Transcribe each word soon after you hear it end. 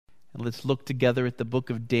Let's look together at the book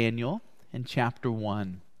of Daniel in chapter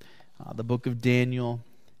 1. The book of Daniel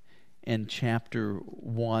in chapter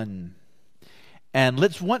 1. And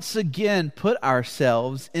let's once again put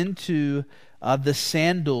ourselves into the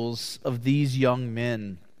sandals of these young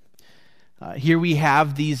men. Here we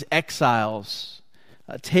have these exiles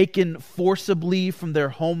taken forcibly from their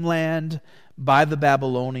homeland by the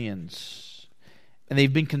Babylonians. And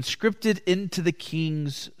they've been conscripted into the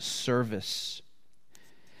king's service.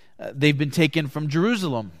 They've been taken from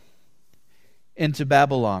Jerusalem into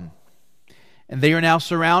Babylon. And they are now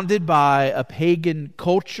surrounded by a pagan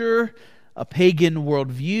culture, a pagan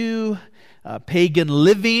worldview, a pagan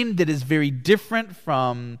living that is very different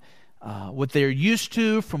from what they're used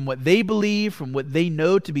to, from what they believe, from what they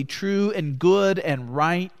know to be true and good and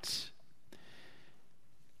right.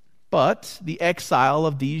 But the exile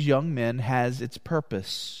of these young men has its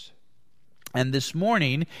purpose. And this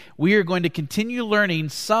morning, we are going to continue learning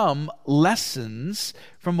some lessons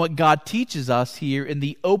from what God teaches us here in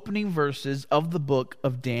the opening verses of the book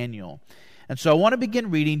of Daniel. And so I want to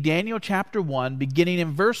begin reading Daniel chapter 1, beginning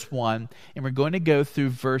in verse 1, and we're going to go through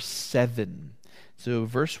verse 7. So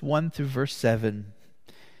verse 1 through verse 7.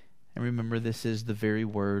 And remember, this is the very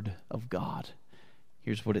word of God.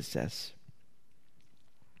 Here's what it says.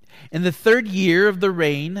 In the 3rd year of the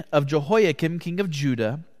reign of Jehoiakim, king of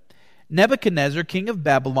Judah, Nebuchadnezzar, king of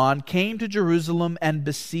Babylon, came to Jerusalem and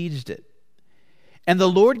besieged it. And the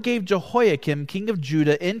Lord gave Jehoiakim, king of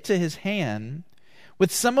Judah, into his hand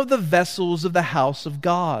with some of the vessels of the house of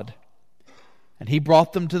God. And he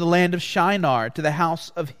brought them to the land of Shinar, to the house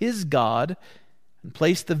of his God, and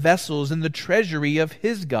placed the vessels in the treasury of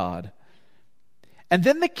his God. And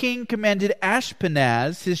then the king commanded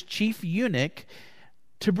Ashpenaz, his chief eunuch,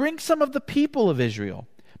 to bring some of the people of Israel,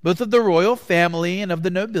 both of the royal family and of the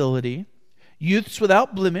nobility, youths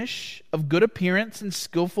without blemish, of good appearance and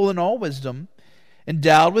skillful in all wisdom,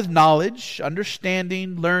 endowed with knowledge,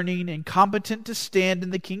 understanding, learning, and competent to stand in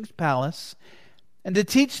the king's palace, and to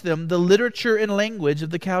teach them the literature and language of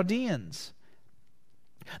the Chaldeans.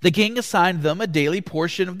 The king assigned them a daily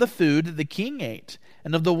portion of the food that the king ate,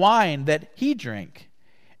 and of the wine that he drank.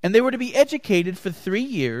 And they were to be educated for 3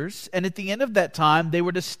 years, and at the end of that time they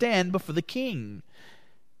were to stand before the king.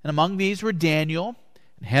 And among these were Daniel,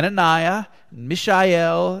 and Hananiah, and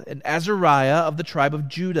Mishael, and Azariah of the tribe of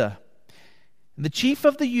Judah. And the chief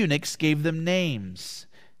of the eunuchs gave them names.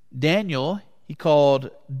 Daniel he called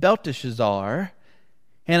Belteshazzar,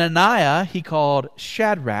 Hananiah he called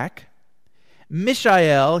Shadrach,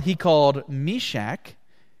 Mishael he called Meshach,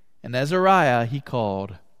 and Azariah he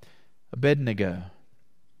called Abednego.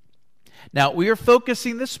 Now, we are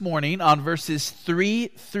focusing this morning on verses 3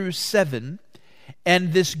 through 7,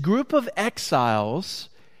 and this group of exiles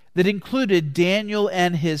that included Daniel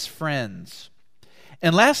and his friends.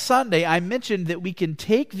 And last Sunday, I mentioned that we can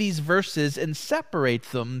take these verses and separate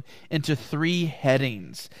them into 3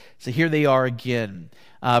 headings. So here they are again.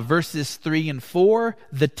 Verses 3 and 4,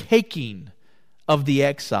 the taking of the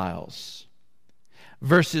exiles.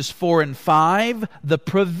 Verses 4 and 5, the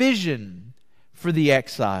provision for the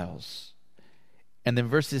exiles. And then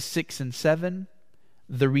verses 6 and 7,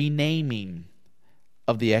 the renaming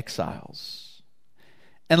of the exiles.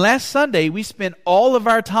 And last Sunday, we spent all of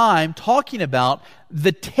our time talking about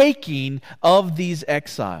the taking of these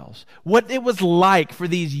exiles. What it was like for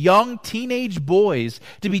these young teenage boys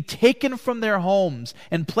to be taken from their homes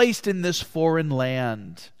and placed in this foreign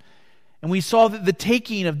land. And we saw that the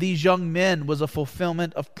taking of these young men was a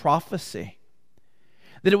fulfillment of prophecy.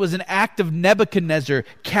 That it was an act of Nebuchadnezzar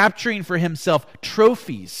capturing for himself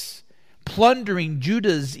trophies, plundering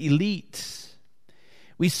Judah's elite.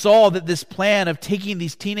 We saw that this plan of taking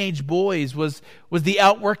these teenage boys was the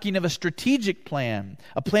outworking of a strategic plan,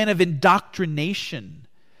 a plan of indoctrination,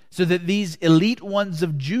 so that these elite ones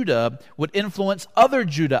of Judah would influence other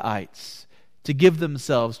Judahites to give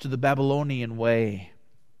themselves to the Babylonian way.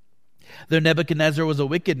 Though Nebuchadnezzar was a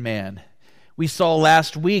wicked man, we saw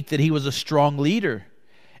last week that he was a strong leader,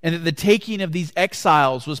 and that the taking of these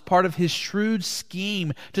exiles was part of his shrewd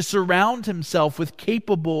scheme to surround himself with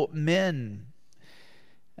capable men.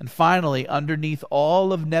 And finally, underneath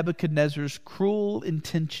all of Nebuchadnezzar's cruel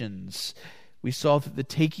intentions, we saw that the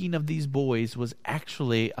taking of these boys was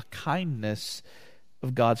actually a kindness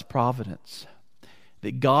of God's providence.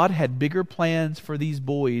 That God had bigger plans for these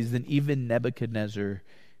boys than even Nebuchadnezzar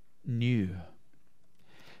knew.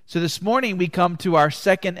 So this morning we come to our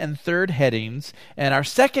second and third headings, and our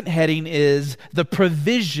second heading is the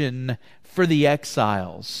provision for the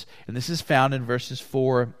exiles. And this is found in verses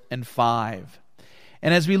 4 and 5.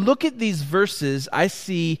 And as we look at these verses, I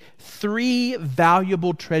see 3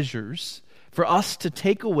 valuable treasures for us to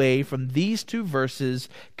take away from these two verses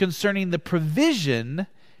concerning the provision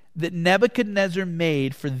that Nebuchadnezzar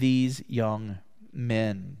made for these young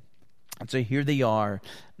men. And so here they are.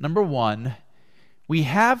 Number one, we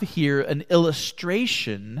have here an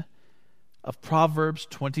illustration of Proverbs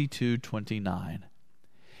 22:29.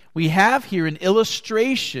 We have here an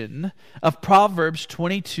illustration of Proverbs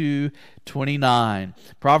 22:29.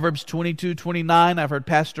 Proverbs 22:29, I've heard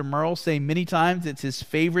Pastor Merle say many times it's his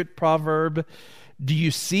favorite proverb. Do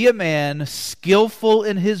you see a man skillful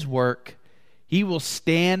in his work? He will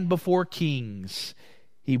stand before kings.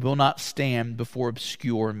 He will not stand before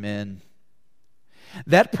obscure men.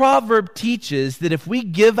 That proverb teaches that if we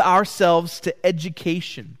give ourselves to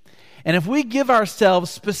education, and if we give ourselves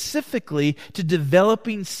specifically to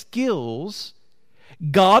developing skills,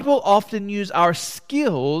 God will often use our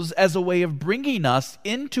skills as a way of bringing us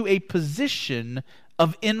into a position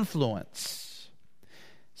of influence.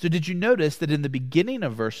 So did you notice that in the beginning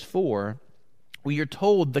of verse 4, we are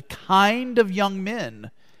told the kind of young men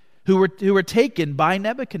who were taken by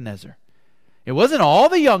Nebuchadnezzar? It wasn't all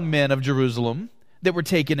the young men of Jerusalem that were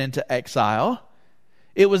taken into exile.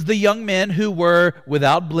 It was the young men who were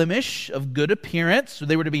without blemish, of good appearance. So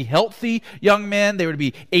they were to be healthy young men. They were to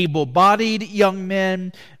be able-bodied young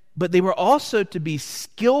men. But they were also to be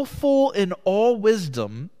skillful in all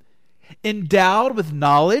wisdom, endowed with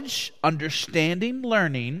knowledge, understanding,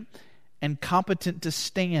 learning, and competent to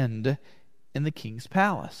stand in the king's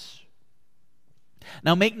palace.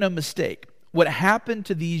 Now make no mistake, what happened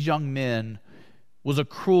to these young men was a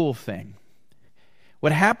cruel thing.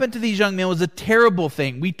 What happened to these young men was a terrible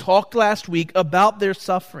thing. We talked last week about their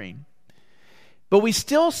suffering. But we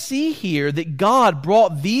still see here that God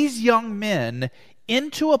brought these young men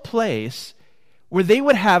into a place where they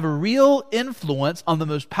would have real influence on the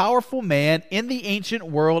most powerful man in the ancient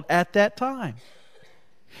world at that time.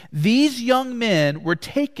 These young men were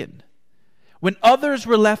taken when others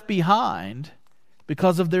were left behind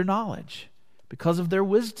because of their knowledge, because of their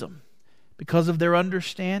wisdom, because of their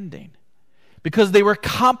understanding, because they were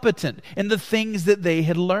competent in the things that they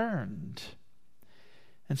had learned.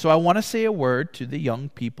 And so I want to say a word to the young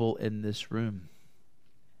people in this room.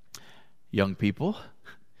 Young people,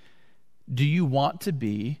 do you want to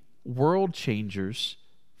be world changers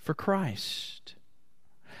for Christ?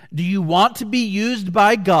 Do you want to be used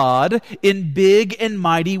by God in big and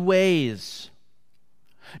mighty ways?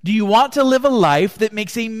 Do you want to live a life that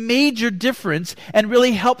makes a major difference and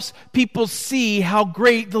really helps people see how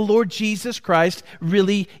great the Lord Jesus Christ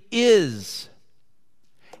really is?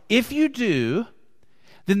 If you do,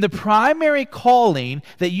 then the primary calling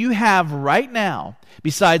that you have right now,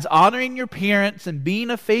 besides honoring your parents and being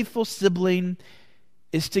a faithful sibling,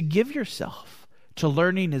 is to give yourself to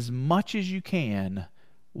learning as much as you can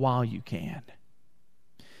while you can.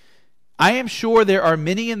 I am sure there are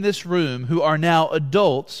many in this room who are now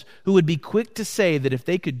adults who would be quick to say that if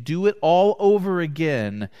they could do it all over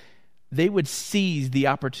again, they would seize the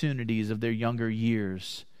opportunities of their younger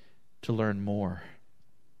years to learn more.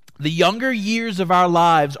 The younger years of our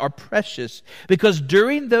lives are precious because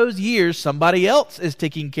during those years, somebody else is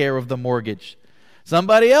taking care of the mortgage.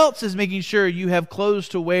 Somebody else is making sure you have clothes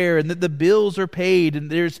to wear and that the bills are paid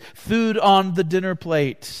and there's food on the dinner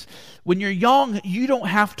plate. When you're young, you don't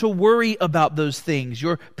have to worry about those things.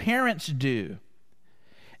 Your parents do.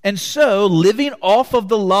 And so, living off of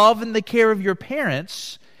the love and the care of your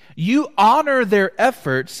parents, you honor their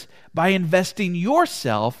efforts by investing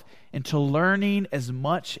yourself into learning as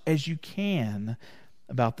much as you can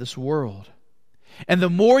about this world. And the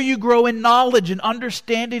more you grow in knowledge and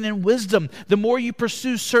understanding and wisdom, the more you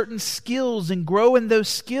pursue certain skills and grow in those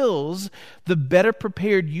skills, the better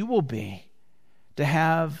prepared you will be to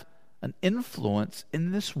have an influence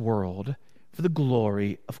in this world for the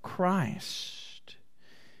glory of Christ.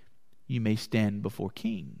 You may stand before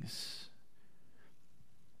kings.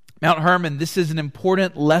 Mount Hermon, this is an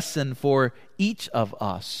important lesson for each of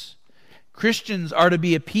us. Christians are to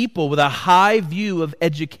be a people with a high view of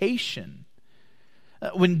education.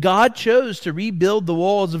 When God chose to rebuild the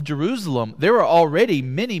walls of Jerusalem, there were already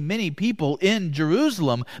many, many people in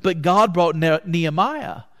Jerusalem, but God brought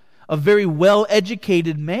Nehemiah, a very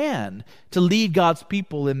well-educated man, to lead God's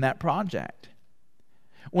people in that project.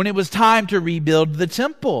 When it was time to rebuild the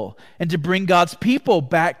temple and to bring God's people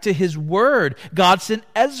back to His Word, God sent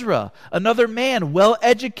Ezra, another man,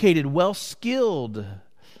 well-educated, well-skilled.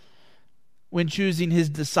 When choosing His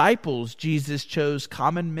disciples, Jesus chose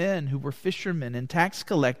common men who were fishermen and tax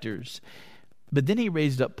collectors. But then He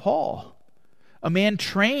raised up Paul, a man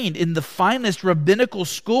trained in the finest rabbinical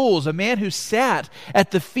schools, a man who sat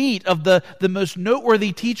at the feet of the most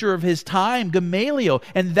noteworthy teacher of his time, Gamaliel.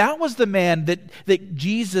 And that was the man that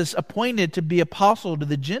Jesus appointed to be apostle to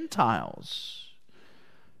the Gentiles.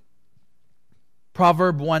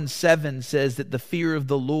 Proverb 1:7 says that the fear of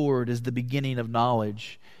the Lord is the beginning of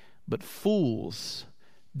knowledge, but fools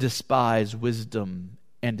despise wisdom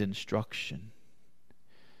and instruction.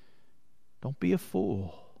 Don't be a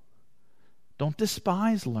fool. Don't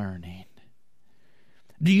despise learning.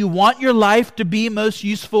 Do you want your life to be most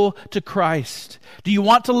useful to Christ? Do you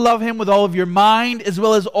want to love Him with all of your mind as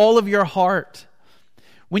well as all of your heart?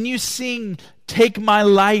 When you sing, "Take my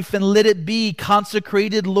life and let it be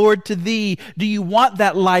consecrated, Lord, to Thee," do you want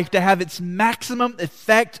that life to have its maximum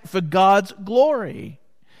effect for God's glory?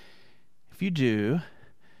 If you do,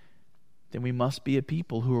 then we must be a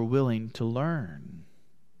people who are willing to learn.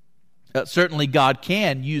 Certainly God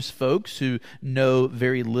can use folks who know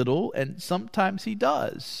very little, and sometimes He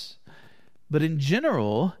does. But in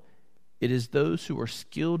general, it is those who are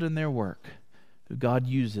skilled in their work who God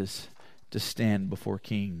uses to stand before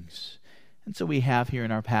kings. And so we have here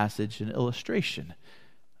in our passage an illustration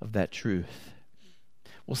of that truth.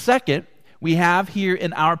 Well, second, we have here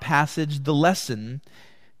in our passage the lesson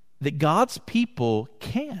that God's people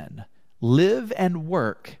can live and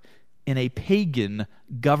work in a pagan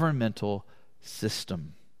governmental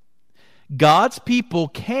system. God's people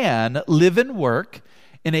can live and work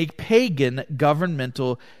in a pagan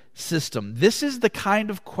governmental system. This is the kind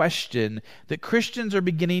of question that Christians are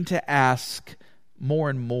beginning to ask more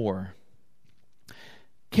and more.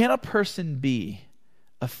 Can a person be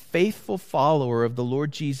a faithful follower of the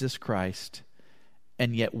Lord Jesus Christ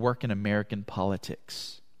and yet work in American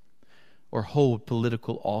politics or hold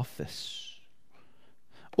political office?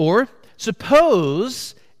 Or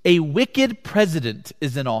suppose a wicked president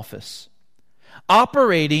is in office,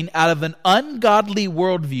 operating out of an ungodly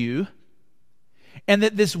worldview, and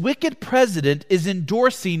that this wicked president is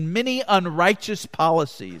endorsing many unrighteous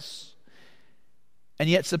policies. And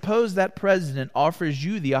yet suppose that president offers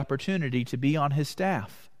you the opportunity to be on his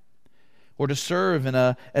staff, or to serve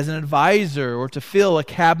as an advisor, or to fill a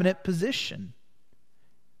cabinet position.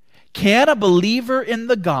 Can a believer in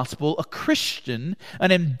the gospel, a Christian, an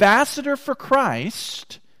ambassador for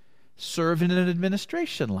Christ, serve in an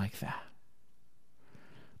administration like that?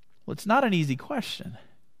 Well, it's not an easy question.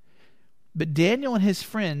 But Daniel and his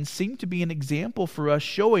friends seem to be an example for us,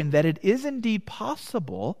 showing that it is indeed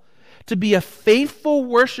possible to be a faithful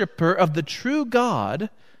worshiper of the true God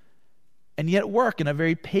and yet work in a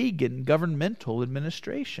very pagan governmental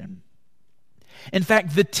administration. In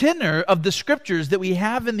fact, the tenor of the scriptures that we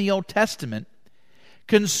have in the Old Testament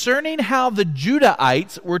concerning how the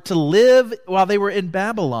Judahites were to live while they were in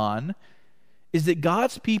Babylon is that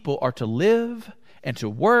God's people are to live and to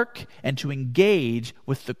work and to engage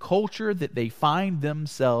with the culture that they find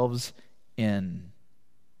themselves in.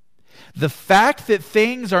 The fact that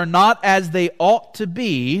things are not as they ought to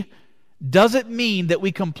be doesn't mean that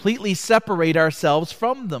we completely separate ourselves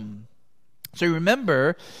from them. So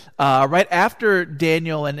remember, right after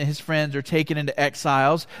Daniel and his friends are taken into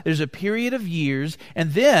exiles, there's a period of years,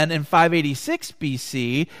 and then in 586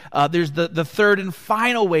 BC, there's the third and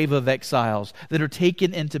final wave of exiles that are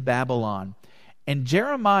taken into Babylon. And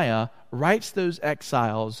Jeremiah writes those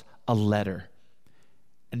exiles a letter.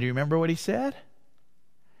 And do you remember what he said?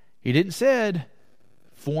 He didn't say,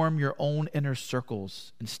 form your own inner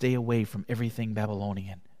circles and stay away from everything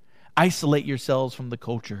Babylonian. Isolate yourselves from the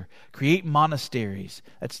culture. Create monasteries.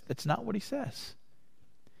 That's not what he says.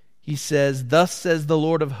 He says, "Thus says the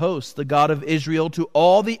Lord of hosts, the God of Israel, to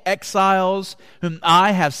all the exiles whom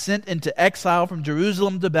I have sent into exile from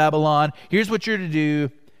Jerusalem to Babylon, here's what you're to do.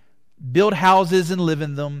 Build houses and live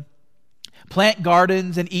in them. Plant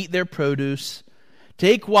gardens and eat their produce.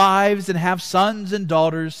 Take wives and have sons and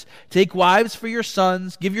daughters. Take wives for your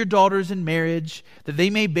sons. Give your daughters in marriage, that they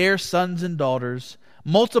may bear sons and daughters.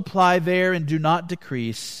 Multiply there and do not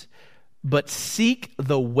decrease, but seek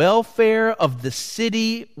the welfare of the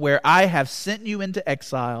city where I have sent you into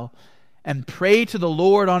exile, and pray to the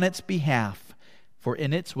Lord on its behalf, for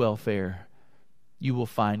in its welfare you will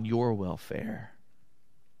find your welfare."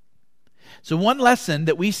 So one lesson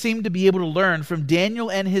that we seem to be able to learn from Daniel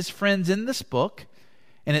and his friends in this book,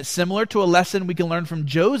 and it's similar to a lesson we can learn from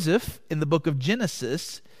Joseph in the book of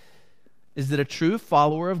Genesis, is that a true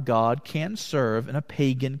follower of God can serve in a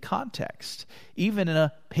pagan context, even in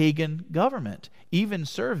a pagan government, even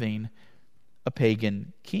serving a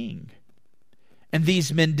pagan king. And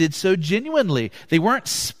these men did so genuinely. They weren't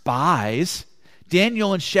spies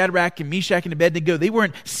Daniel and Shadrach and Meshach and Abednego, they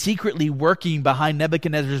weren't secretly working behind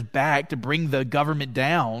Nebuchadnezzar's back to bring the government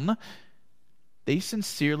down. They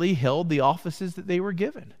sincerely held the offices that they were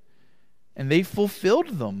given. And they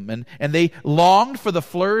fulfilled them. And they longed for the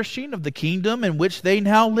flourishing of the kingdom in which they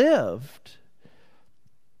now lived.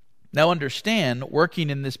 Now understand, working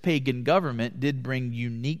in this pagan government did bring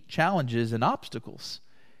unique challenges and obstacles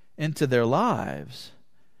into their lives.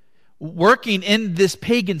 Working in this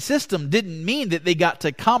pagan system didn't mean that they got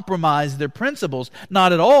to compromise their principles.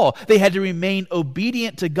 Not at all. They had to remain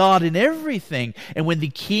obedient to God in everything. And when the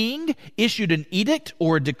king issued an edict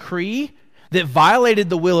or a decree that violated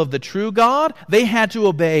the will of the true God, they had to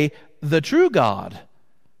obey the true God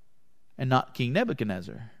and not King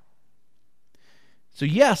Nebuchadnezzar. So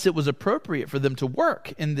yes, it was appropriate for them to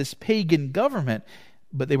work in this pagan government,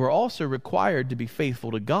 but they were also required to be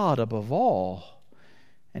faithful to God above all.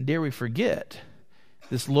 And dare we forget,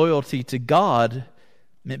 this loyalty to God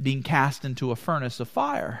meant being cast into a furnace of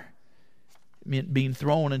fire. It meant being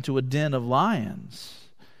thrown into a den of lions.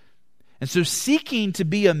 And so seeking to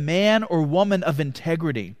be a man or woman of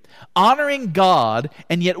integrity, honoring God,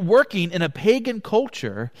 and yet working in a pagan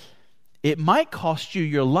culture, it might cost you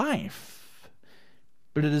your life.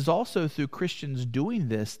 But it is also through Christians doing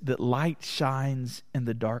this that light shines in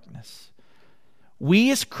the darkness.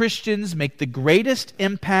 We as Christians make the greatest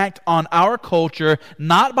impact on our culture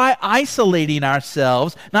not by isolating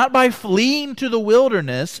ourselves, not by fleeing to the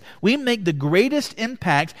wilderness. We make the greatest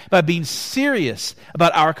impact by being serious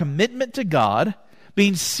about our commitment to God,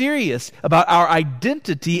 being serious about our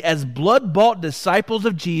identity as blood-bought disciples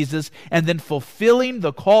of Jesus, and then fulfilling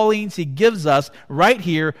the callings He gives us right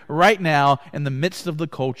here, right now, in the midst of the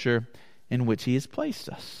culture in which He has placed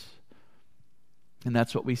us. And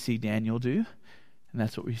that's what we see Daniel do. And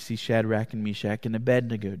that's what we see Shadrach and Meshach and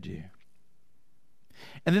Abednego do.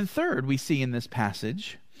 And then third, we see in this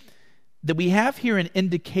passage that we have here an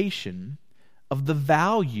indication of the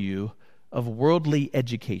value of worldly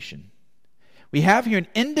education. We have here an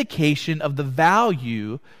indication of the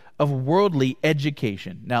value of worldly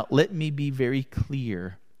education. Now, let me be very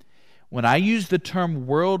clear. When I use the term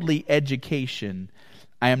worldly education,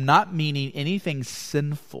 I am not meaning anything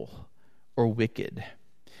sinful or wicked.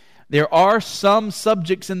 There are some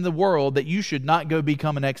subjects in the world that you should not go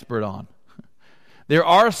become an expert on. There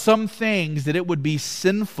are some things that it would be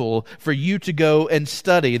sinful for you to go and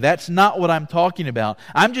study. That's not what I'm talking about.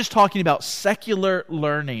 I'm just talking about secular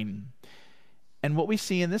learning. And what we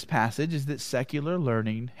see in this passage is that secular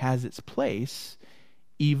learning has its place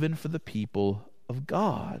even for the people of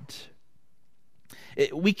God.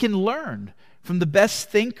 We can learn from the best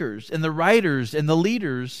thinkers and the writers and the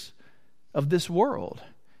leaders of this world,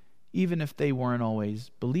 even if they weren't always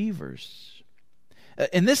believers.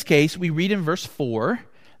 In this case, we read in verse 4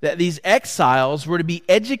 that these exiles were to be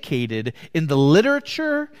educated in the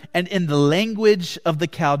literature and in the language of the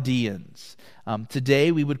Chaldeans.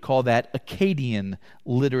 Today, we would call that Akkadian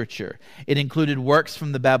literature. It included works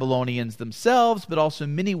from the Babylonians themselves, but also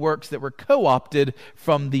many works that were co-opted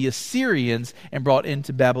from the Assyrians and brought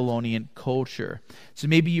into Babylonian culture. So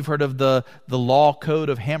maybe you've heard of the law code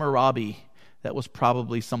of Hammurabi. That was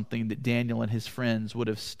probably something that Daniel and his friends would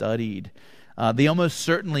have studied. They almost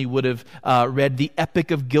certainly would have read the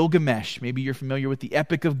Epic of Gilgamesh. Maybe you're familiar with the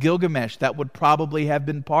Epic of Gilgamesh. That would probably have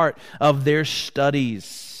been part of their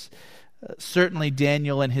studies. Certainly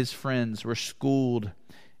Daniel and his friends were schooled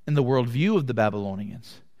in the worldview of the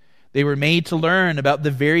Babylonians. They were made to learn about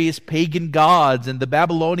the various pagan gods and the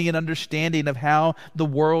Babylonian understanding of how the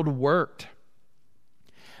world worked.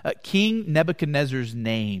 King Nebuchadnezzar's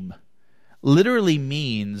name literally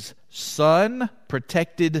means son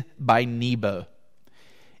protected by Nebo.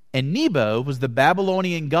 And Nebo was the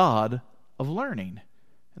Babylonian god of learning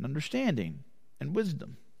and understanding and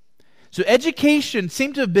wisdom. So education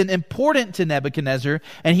seemed to have been important to Nebuchadnezzar,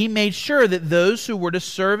 and he made sure that those who were to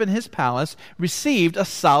serve in his palace received a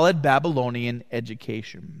solid Babylonian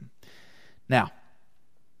education. Now,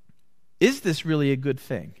 is this really a good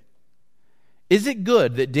thing? Is it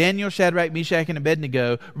good that Daniel, Shadrach, Meshach, and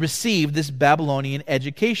Abednego received this Babylonian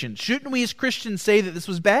education? Shouldn't we as Christians say that this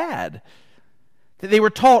was bad? That they were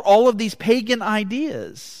taught all of these pagan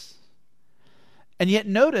ideas? And yet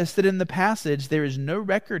notice that in the passage there is no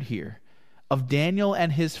record here of Daniel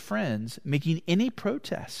and his friends making any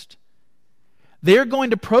protest. They're going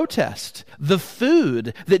to protest the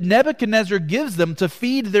food that Nebuchadnezzar gives them to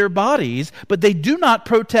feed their bodies, but they do not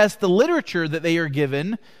protest the literature that they are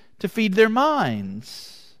given to feed their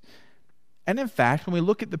minds. And in fact, when we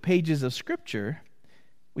look at the pages of Scripture,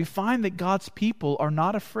 we find that God's people are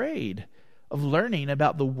not afraid of learning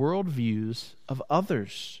about the worldviews of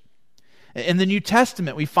others. In the New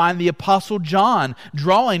Testament, we find the Apostle John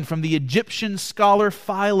drawing from the Egyptian scholar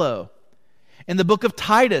Philo. In the book of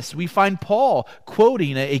Titus, we find Paul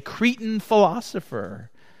quoting a Cretan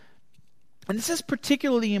philosopher. And this is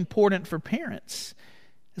particularly important for parents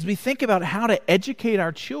as we think about how to educate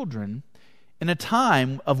our children in a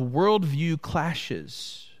time of worldview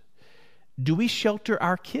clashes. Do we shelter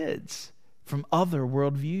our kids from other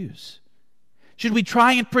worldviews? Should we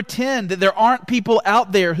try and pretend that there aren't people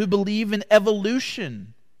out there who believe in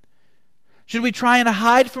evolution? Should we try and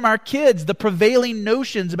hide from our kids the prevailing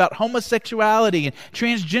notions about homosexuality and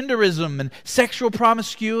transgenderism and sexual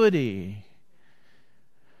promiscuity?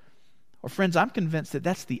 Or friends, I'm convinced that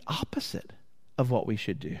that's the opposite of what we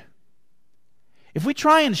should do. If we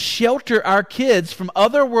try and shelter our kids from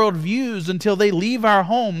other worldviews until they leave our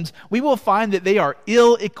homes, we will find that they are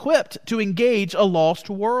ill-equipped to engage a lost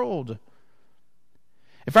world.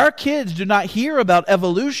 If our kids do not hear about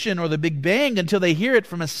evolution or the Big Bang until they hear it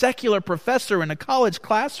from a secular professor in a college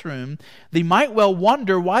classroom, they might well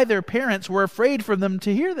wonder why their parents were afraid for them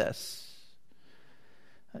to hear this.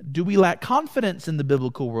 Do we lack confidence in the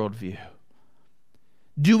biblical worldview?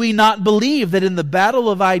 Do we not believe that in the battle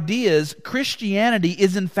of ideas, Christianity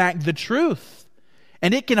is in fact the truth,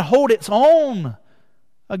 and it can hold its own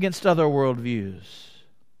against other worldviews?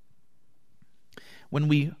 When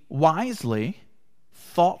we wisely,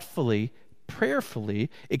 thoughtfully, prayerfully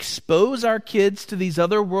expose our kids to these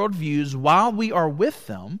other worldviews while we are with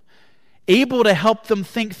them, able to help them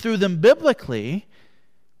think through them biblically,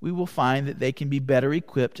 we will find that they can be better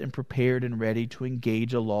equipped and prepared and ready to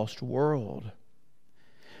engage a lost world.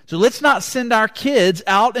 So let's not send our kids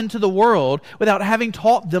out into the world without having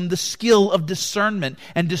taught them the skill of discernment.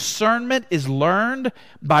 And discernment is learned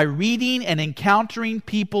by reading and encountering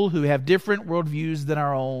people who have different worldviews than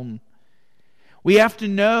our own. We have to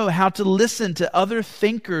know how to listen to other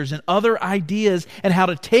thinkers and other ideas, and how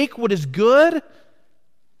to take what is good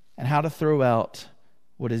and how to throw out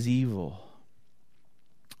what is evil.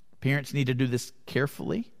 Parents need to do this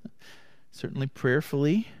carefully, certainly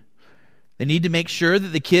prayerfully. They need to make sure that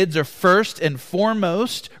the kids are first and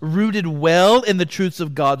foremost rooted well in the truths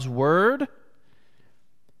of God's Word.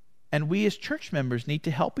 And we as church members need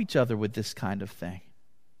to help each other with this kind of thing.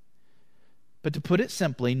 But to put it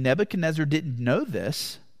simply, Nebuchadnezzar didn't know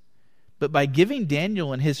this, but by giving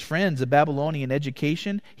Daniel and his friends a Babylonian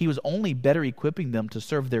education, he was only better equipping them to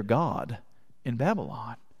serve their God in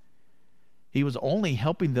Babylon. He was only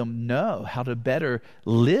helping them know how to better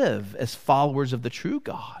live as followers of the true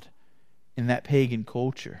God in that pagan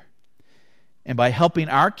culture. And by helping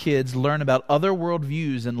our kids learn about other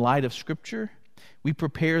worldviews in light of Scripture, we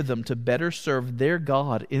prepare them to better serve their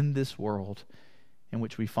God in this world in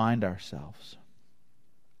which we find ourselves.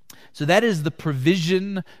 So that is the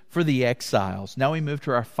provision for the exiles. Now we move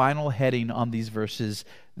to our final heading on these verses,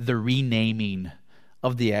 the renaming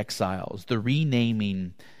of the exiles. The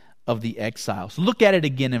renaming of the exiles. Look at it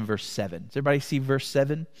again in verse 7. Does everybody see verse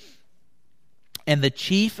 7? And the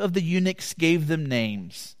chief of the eunuchs gave them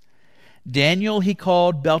names. Daniel he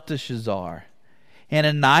called Belteshazzar.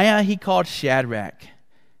 Hananiah he called Shadrach.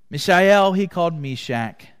 Mishael he called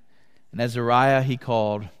Meshach. And Azariah he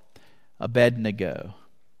called Abednego.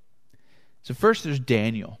 So first there's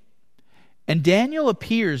Daniel. And Daniel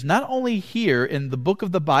appears not only here in the book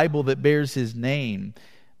of the Bible that bears his name,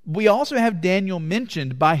 we also have Daniel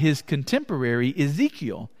mentioned by his contemporary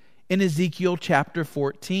Ezekiel in Ezekiel chapter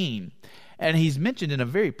 14. And he's mentioned in a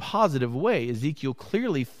very positive way. Ezekiel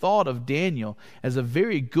clearly thought of Daniel as a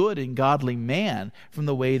very good and godly man from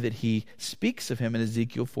the way that he speaks of him in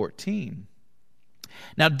Ezekiel 14.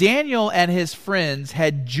 Now, Daniel and his friends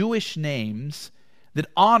had Jewish names that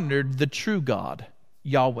honored the true God,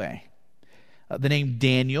 Yahweh. The name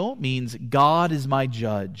Daniel means God is my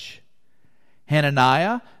judge.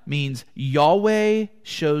 Hananiah means Yahweh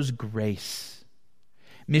shows grace.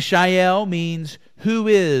 Mishael means who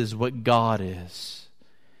is what God is.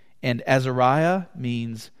 And Azariah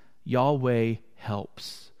means Yahweh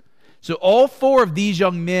helps. So all four of these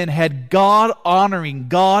young men had God-honoring,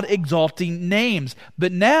 God-exalting names.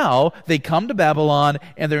 But now they come to Babylon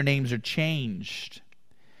and their names are changed.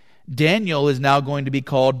 Daniel is now going to be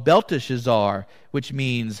called Belteshazzar, which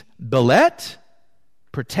means Belet,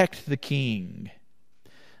 protect the king.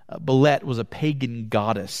 Belet was a pagan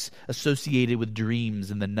goddess associated with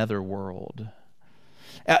dreams in the netherworld.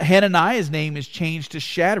 Hananiah's name is changed to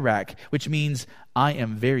Shadrach, which means I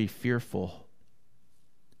am very fearful.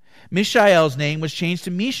 Mishael's name was changed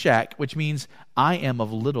to Meshach, which means I am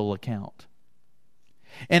of little account.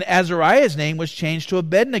 And Azariah's name was changed to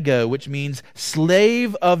Abednego, which means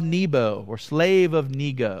slave of Nebo or slave of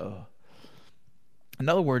Nego. In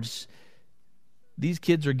other words, these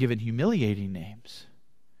kids are given humiliating names,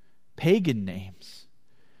 pagan names,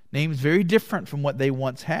 names very different from what they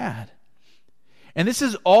once had. And this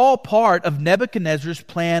is all part of Nebuchadnezzar's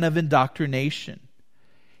plan of indoctrination.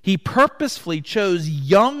 He purposefully chose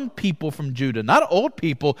young people from Judah, not old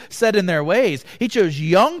people set in their ways. He chose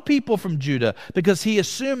young people from Judah because he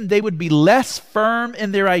assumed they would be less firm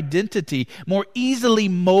in their identity, more easily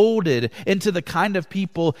molded into the kind of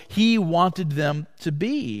people he wanted them to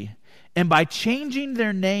be. And by changing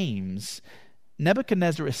their names,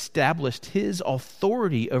 Nebuchadnezzar established his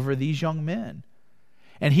authority over these young men.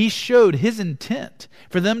 And he showed his intent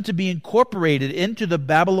for them to be incorporated into the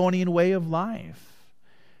Babylonian way of life.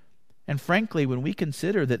 And frankly, when we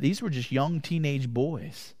consider that these were just young teenage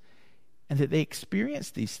boys and that they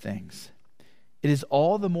experienced these things, it is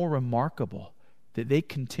all the more remarkable that they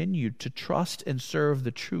continued to trust and serve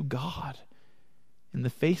the true God in the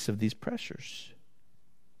face of these pressures.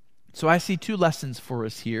 So I see two lessons for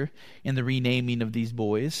us here in the renaming of these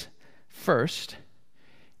boys. First,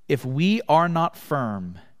 if we are not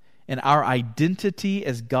firm in our identity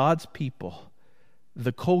as God's people,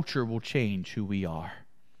 the culture will change who we are.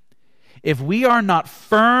 If we are not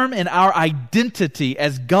firm in our identity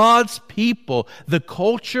as God's people, the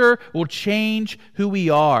culture will change who we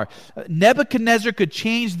are. Nebuchadnezzar could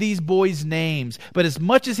change these boys' names, but as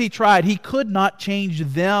much as he tried, he could not change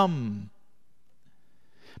them.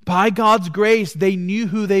 By God's grace, they knew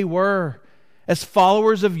who they were. As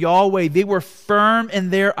followers of Yahweh, they were firm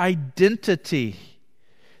in their identity.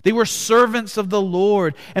 They were servants of the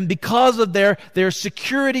Lord. And because of their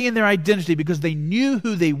security in their identity, because they knew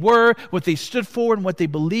who they were, what they stood for, and what they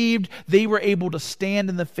believed, they were able to stand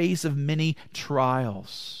in the face of many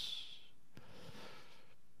trials.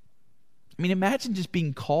 I mean, imagine just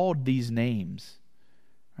being called these names,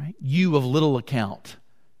 right? You of little account.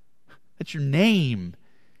 That's your name.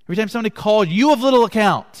 Every time somebody called you of little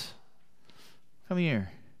account, come here.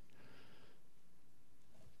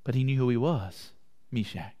 But he knew who he was.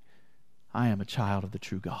 Meshach, I am a child of the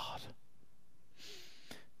true God.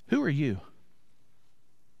 Who are you?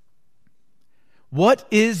 What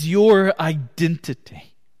is your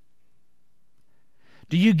identity?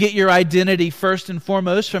 Do you get your identity first and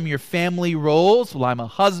foremost from your family roles? Well, I'm a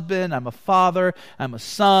husband, I'm a father, I'm a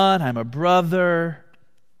son, I'm a brother.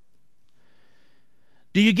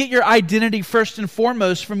 Do you get your identity first and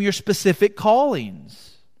foremost from your specific callings?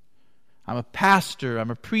 I'm a pastor,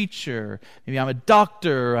 I'm a preacher, maybe I'm a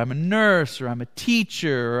doctor, or I'm a nurse, or I'm a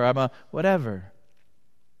teacher, or I'm a whatever.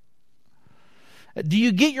 Do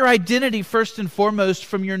you get your identity first and foremost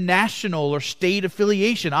from your national or state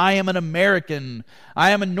affiliation? I am an American.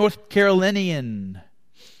 I am a North Carolinian.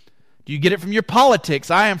 Do you get it from your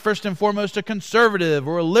politics? I am first and foremost a conservative,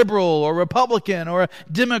 or a liberal, or a Republican, or a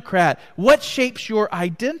Democrat. What shapes your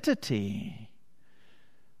identity?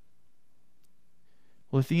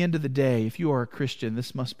 Well, at the end of the day, if you are a Christian,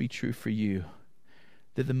 this must be true for you.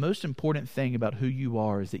 That the most important thing about who you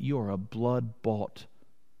are is that you are a blood-bought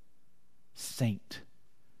saint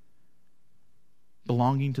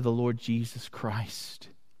belonging to the Lord Jesus Christ,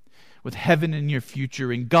 with heaven in your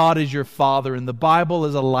future, and God is your Father, and the Bible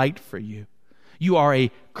is a light for you. You are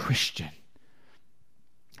a Christian.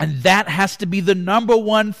 And that has to be the number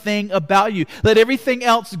one thing about you. Let everything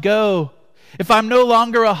else go. If I'm no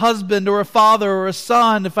longer a husband or a father or a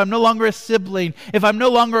son, if I'm no longer a sibling, if I'm no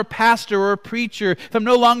longer a pastor or a preacher, if I'm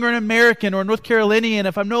no longer an American or a North Carolinian,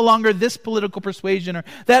 if I'm no longer this political persuasion or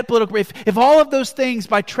that political, if all of those things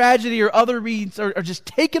by tragedy or other reasons are just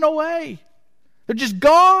taken away, they're just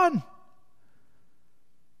gone.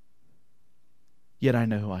 Yet I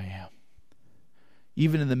know who I am.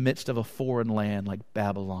 Even in the midst of a foreign land like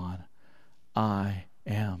Babylon, I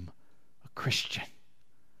am a Christian.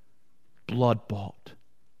 Blood-bought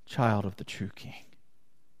child of the true King.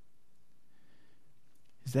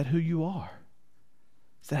 Is that who you are?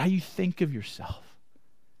 Is that how you think of yourself?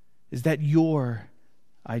 Is that your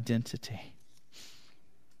identity?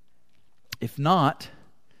 If not,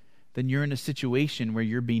 then you're in a situation where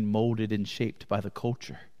you're being molded and shaped by the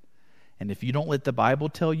culture. And if you don't let the Bible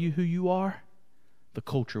tell you who you are, the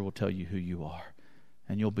culture will tell you who you are,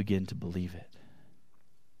 and you'll begin to believe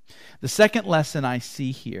it. The second lesson I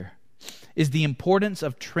see here is the importance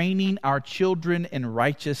of training our children in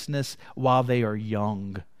righteousness while they are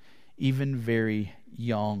young, even very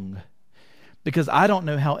young. Because I don't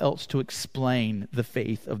know how else to explain the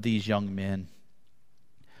faith of these young men.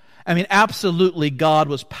 I mean, absolutely, God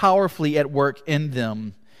was powerfully at work in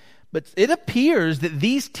them. But it appears that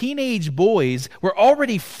these teenage boys were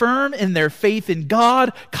already firm in their faith in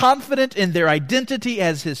God, confident in their identity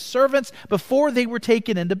as His servants before they were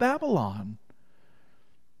taken into Babylon.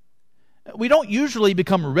 We don't usually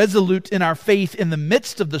become resolute in our faith in the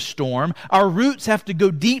midst of the storm. Our roots have to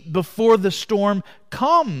go deep before the storm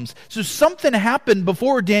comes. So something happened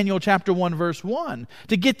before Daniel chapter 1 verse 1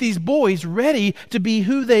 to get these boys ready to be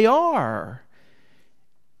who they are.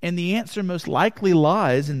 And the answer most likely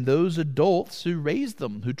lies in those adults who raised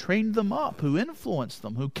them, who trained them up, who influenced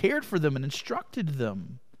them, who cared for them and instructed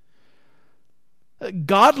them.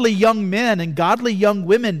 Godly young men and godly young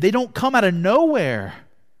women, they don't come out of nowhere.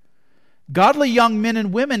 Godly young men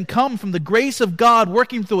and women come from the grace of God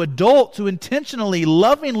working through adults who intentionally,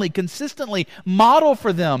 lovingly, consistently model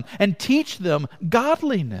for them and teach them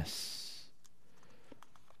godliness.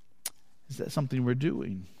 Is that something we're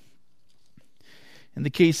doing? In the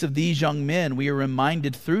case of these young men, we are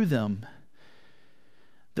reminded through them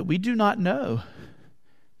that we do not know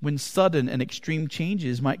when sudden and extreme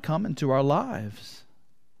changes might come into our lives.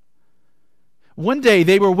 One day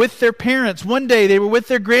they were with their parents, one day they were with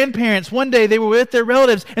their grandparents, one day they were with their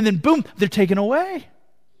relatives, and then boom, they're taken away.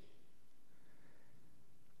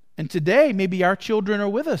 And today, maybe our children are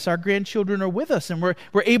with us, our grandchildren are with us, and we're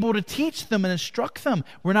able to teach them and instruct them.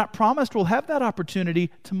 We're not promised we'll have that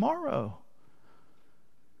opportunity tomorrow.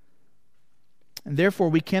 And therefore,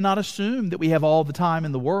 we cannot assume that we have all the time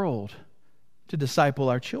in the world to disciple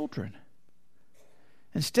our children.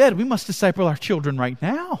 Instead, we must disciple our children right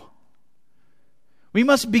now. We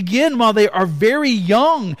must begin while they are very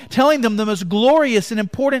young, telling them the most glorious and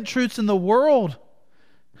important truths in the world.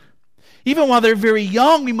 Even while they're very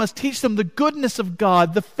young, we must teach them the goodness of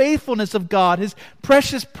God, the faithfulness of God, His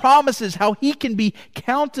precious promises, how He can be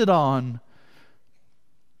counted on.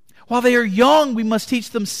 While they are young, we must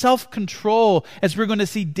teach them self-control, as we're going to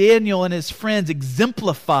see Daniel and his friends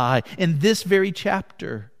exemplify in this very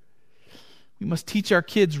chapter. We must teach our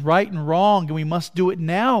kids right and wrong, and we must do it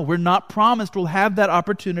now. We're not promised we'll have that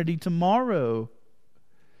opportunity tomorrow.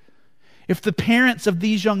 If the parents of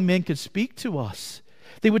these young men could speak to us,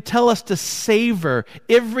 they would tell us to savor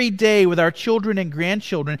every day with our children and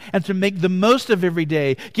grandchildren and to make the most of every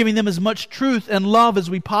day, giving them as much truth and love as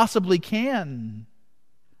we possibly can.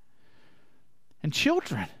 And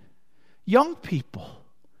children, young people,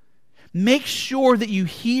 make sure that you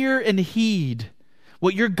hear and heed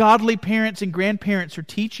what your godly parents and grandparents are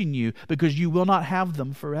teaching you, because you will not have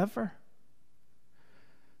them forever.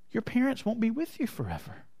 Your parents won't be with you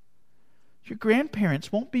forever. Your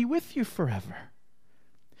grandparents won't be with you forever.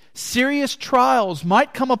 Serious trials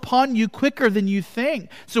might come upon you quicker than you think.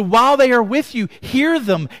 So while they are with you, hear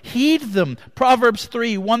them, heed them. Proverbs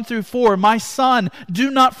 3, 1-4, My son,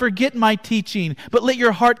 do not forget my teaching, but let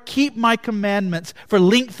your heart keep my commandments. For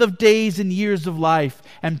length of days and years of life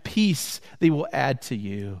and peace they will add to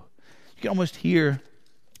you. You can almost hear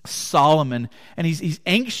Solomon, and he's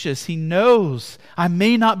anxious. He knows, I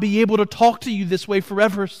may not be able to talk to you this way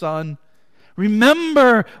forever, son.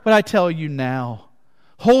 Remember what I tell you now.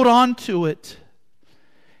 Hold on to it.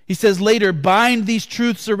 He says later, bind these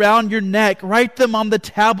truths around your neck. Write them on the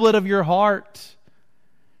tablet of your heart.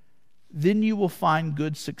 Then you will find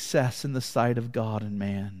good success in the sight of God and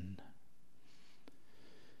man.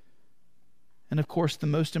 And of course, the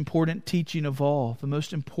most important teaching of all, the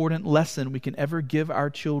most important lesson we can ever give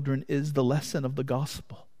our children is the lesson of the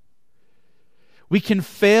gospel. We can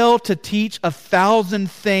fail to teach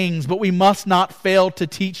 1,000 things, but we must not fail to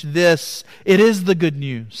teach this. It is the good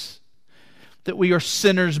news that we are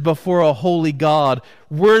sinners before a holy God,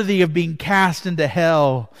 worthy of being cast into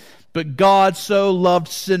hell. But God so loved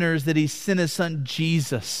sinners that He sent His Son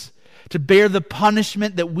Jesus to bear the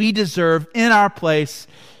punishment that we deserve in our place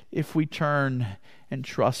if we turn and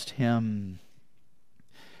trust Him.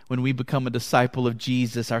 When we become a disciple of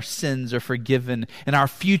Jesus, our sins are forgiven and our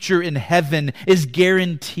future in heaven is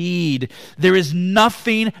guaranteed. There is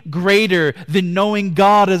nothing greater than knowing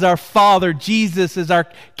God as our Father, Jesus as our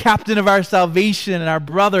captain of our salvation and our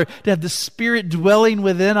brother, to have the Spirit dwelling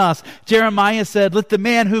within us. Jeremiah said, let the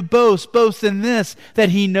man who boasts, boast in this, that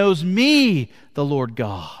he knows me, the Lord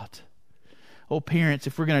God. Oh, parents,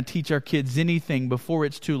 if we're going to teach our kids anything before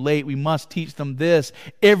it's too late, we must teach them this.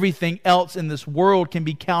 Everything else in this world can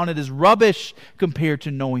be counted as rubbish compared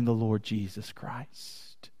to knowing the Lord Jesus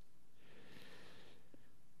Christ.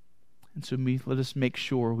 And so let us make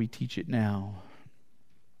sure we teach it now.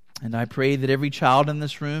 And I pray that every child in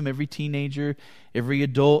this room, every teenager, every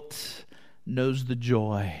adult knows the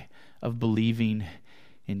joy of believing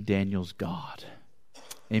in Daniel's God.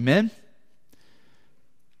 Amen?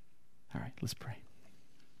 All right, let's pray.